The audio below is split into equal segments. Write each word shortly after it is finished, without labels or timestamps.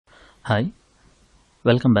Hi,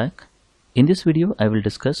 welcome back. In this video, I will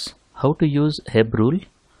discuss how to use Hebb rule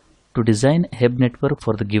to design Hebb network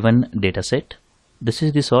for the given dataset. This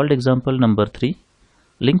is the solved example number 3.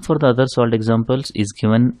 Link for the other solved examples is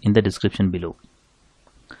given in the description below.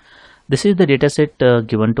 This is the dataset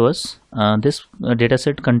given to us. This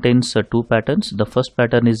dataset contains two patterns. The first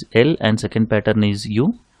pattern is L and second pattern is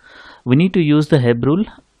U. We need to use the Hebb rule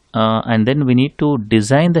and then we need to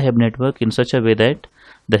design the Hebb network in such a way that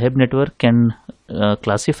the Hebb network can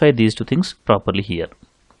classify these two things properly here.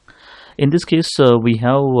 In this case, we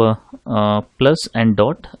have plus and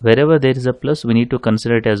dot. Wherever there is a plus, we need to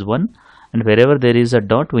consider it as 1, and wherever there is a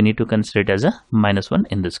dot, we need to consider it as a -1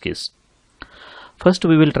 in this case. First,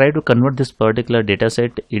 we will try to convert this particular data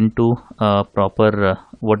set into proper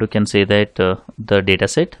what we can say that the data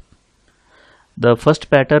set. The first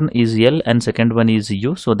pattern is L and second one is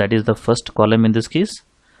U, so that is the first column in this case.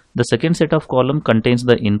 The second set of column contains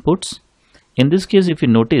the inputs. In this case, if you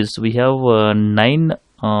notice, we have 9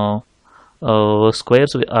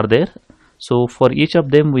 squares are there. So for each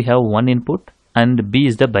of them we have one input, and B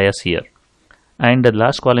is the bias here, and the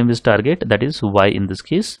last column is target, that is Y in this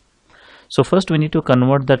case. So first we need to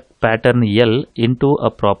convert that pattern L into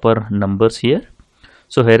a proper numbers here.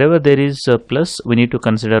 So wherever there is a plus, we need to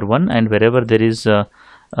consider 1, and wherever there is a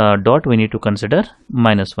dot, we need to consider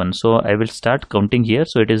 -1. So I will start counting here.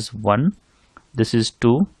 So it is 1, this is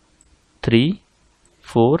 2, 3,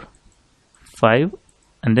 4, 5,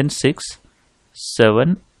 and then 6,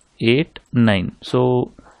 7, 8, 9.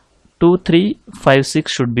 So 2, 3, 5,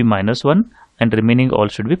 6 should be -1, and remaining all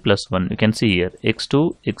should be +1. You can see here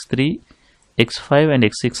x2, x3, x5 and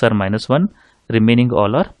x6 are -1, remaining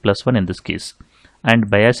all are +1 in this case, and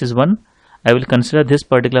bias is 1. I will consider this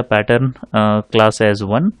particular pattern class as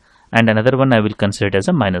 1, and another one I will consider it as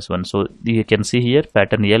a -1. So you can see here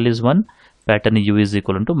pattern L is 1, pattern U is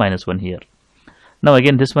equal to -1 here. Now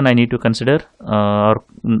again this one I need to consider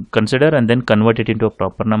and then convert it into a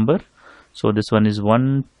proper number. So this one is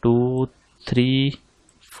 1, 2, 3,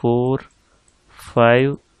 4,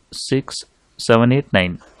 5, 6, 7, 8,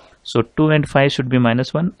 9. So 2 and 5 should be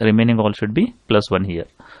 -1, remaining all should be +1 here.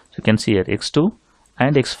 So you can see here x2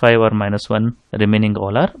 and x5 are -1, remaining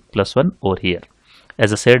all are +1 over here.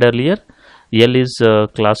 As I said earlier, L is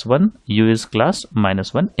class 1, U is class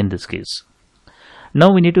 -1 in this case. Now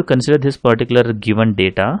we need to consider this particular given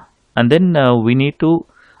data, and then we need to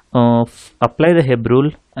apply the Hebb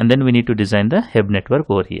rule, and then we need to design the Hebb network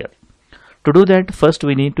over here. To do that, first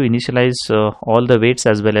we need to initialize all the weights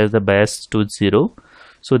as well as the bias to 0.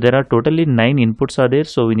 So there are totally 9 inputs are there,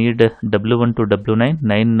 so we need W1 to W9,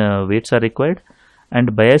 9 weights are required,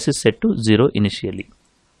 and bias is set to 0 initially.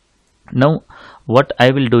 Now what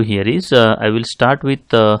I will do here is I will start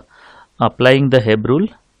with applying the Hebb rule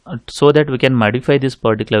so that we can modify this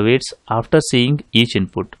particular weights after seeing each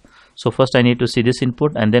input. So first I need to see this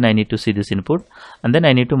input, and then I need to see this input, and then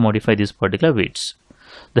I need to modify this particular weights.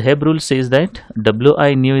 The Hebb rule says that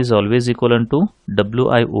Wi new is always equivalent to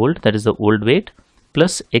Wi old, that is the old weight,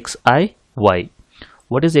 plus Xi y.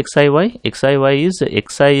 What is Xi y? Xi y is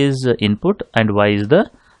Xi is input and Y is the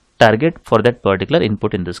target for that particular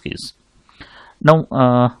input in this case. Now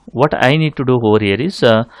what I need to do over here is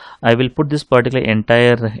I will put this particular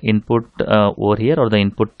entire input over here, or the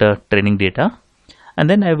input training data, and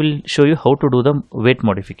then I will show you how to do the weight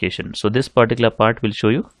modification. So this particular part will show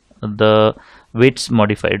you the weights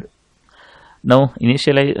modified. Now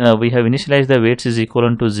initially we have initialized the weights is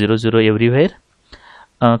equivalent to 0, 0 everywhere.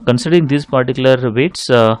 Considering these particular weights,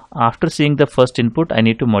 after seeing the first input, I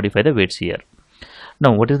need to modify the weights here.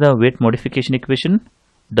 Now what is the weight modification equation?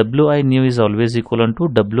 Wi new is always equivalent to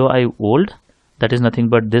Wi old, that is nothing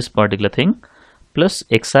but this particular thing, plus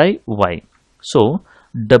Xi y. So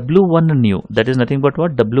W1 new, that is nothing but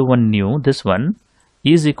what? W1 new, this one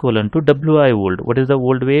is equivalent to Wi old. What is the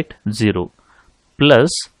old weight? 0,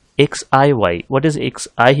 plus Xi y. What is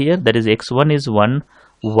Xi here? That is x1 is 1,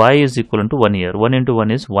 y is equivalent to 1 here. 1 into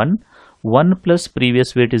 1 is 1. 1 plus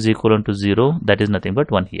previous weight is equivalent to 0, that is nothing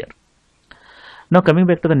but 1 here. Now coming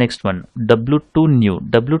back to the next one, W2 new.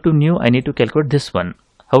 W2 new, I need to calculate this one.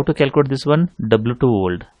 How to calculate this one? W2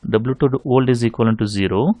 old. W2 old is equivalent to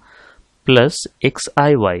 0 plus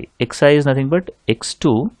Xi y. Xi is nothing but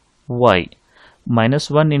x2 y.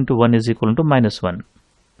 -1 into 1 is equivalent to -1,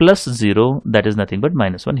 plus 0, that is nothing but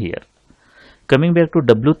 -1 here. Coming back to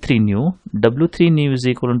W3 new, W3 new is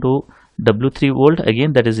equivalent to W3 old,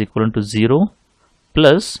 again that is equivalent to 0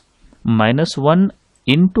 plus -1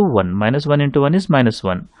 into 1. -1 into 1 is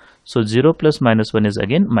 -1. So 0 plus -1 is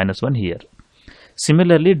again -1 here.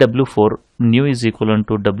 Similarly, W4 new is equivalent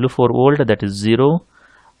to W4 old, that is 0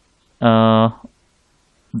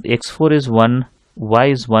 x4 is 1, y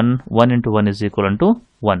is 1, 1 into 1 is equal to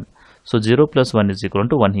 1. So 0 plus 1 is equal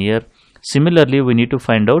to 1 here. Similarly, we need to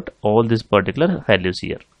find out all these particular values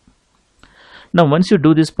here. Now once you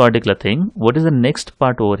do this particular thing, what is the next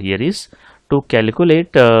part over here is to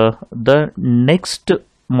calculate the next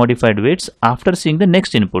modified weights after seeing the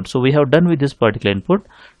next input. So we have done with this particular input.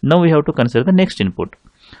 Now we have to consider the next input.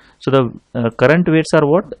 So the current weights are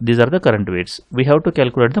what? These are the current weights. We have to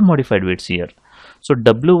calculate the modified weights here. So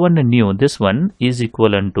W1 new, this one is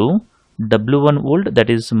equivalent to W1 old, that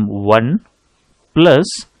is 1 plus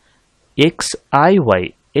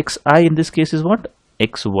XIY. XI in this case is what?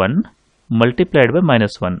 X1 multiplied by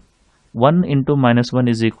minus 1. 1 into minus 1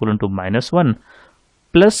 is equal to minus 1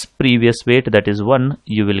 plus previous weight, that is 1.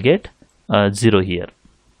 You will get 0 here.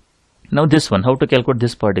 Now this one, how to calculate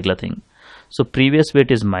this particular thing? So previous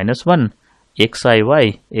weight is minus 1,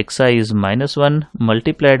 XIY, XI is minus 1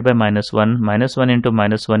 multiplied by minus 1, minus 1 into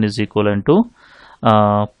minus 1 is equal to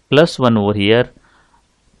plus 1 over here,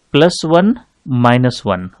 plus 1 minus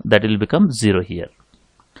 1, that will become 0 here.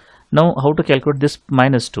 Now how to calculate this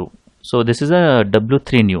minus 2? So this is a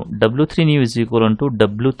W3 new. W3 new is equal to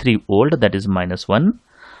W3 old, that is minus 1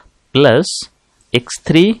 plus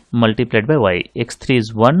x3 multiplied by y. x3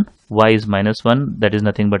 is 1, y is minus 1, that is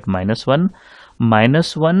nothing but minus 1.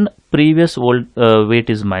 Minus 1 previous old weight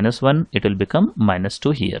is minus 1, it will become minus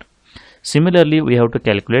 2 here. Similarly, we have to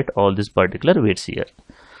calculate all these particular weights here.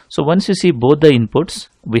 So once you see both the inputs,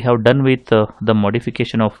 we have done with the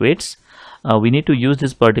modification of weights. We need to use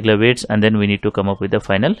this particular weights and then we need to come up with the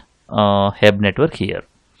final Hebb network here.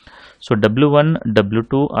 So W1,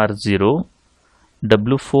 W2 are 0,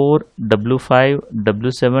 W4, W5,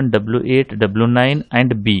 W7, W8, W9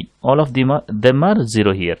 and B, all of them are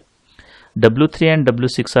 0 here. W3 and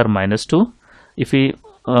W6 are minus 2. If we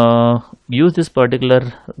use this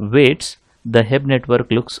particular weights, the Hebb network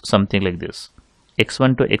looks something like this.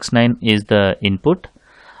 X1 to X9 is the input,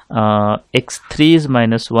 X3 is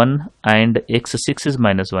minus 1 and X6 is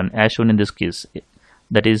minus 1 as shown in this case.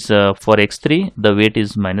 That is for X3 the weight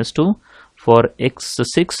is minus 2, for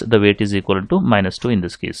X6 the weight is equal to minus 2 in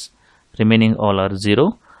this case. Remaining all are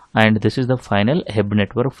 0, and this is the final Hebb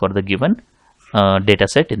network for the given data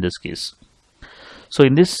set in this case. So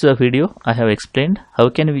in this video I have explained how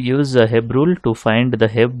can we use Hebb rule to find the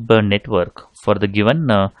Hebb network for the given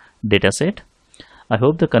data set. I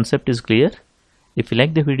hope the concept is clear. If you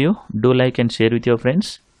like the video, do like and share with your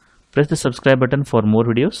friends. Press the subscribe button for more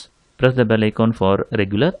videos. Press the bell icon for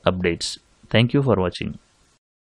regular updates. Thank you for watching.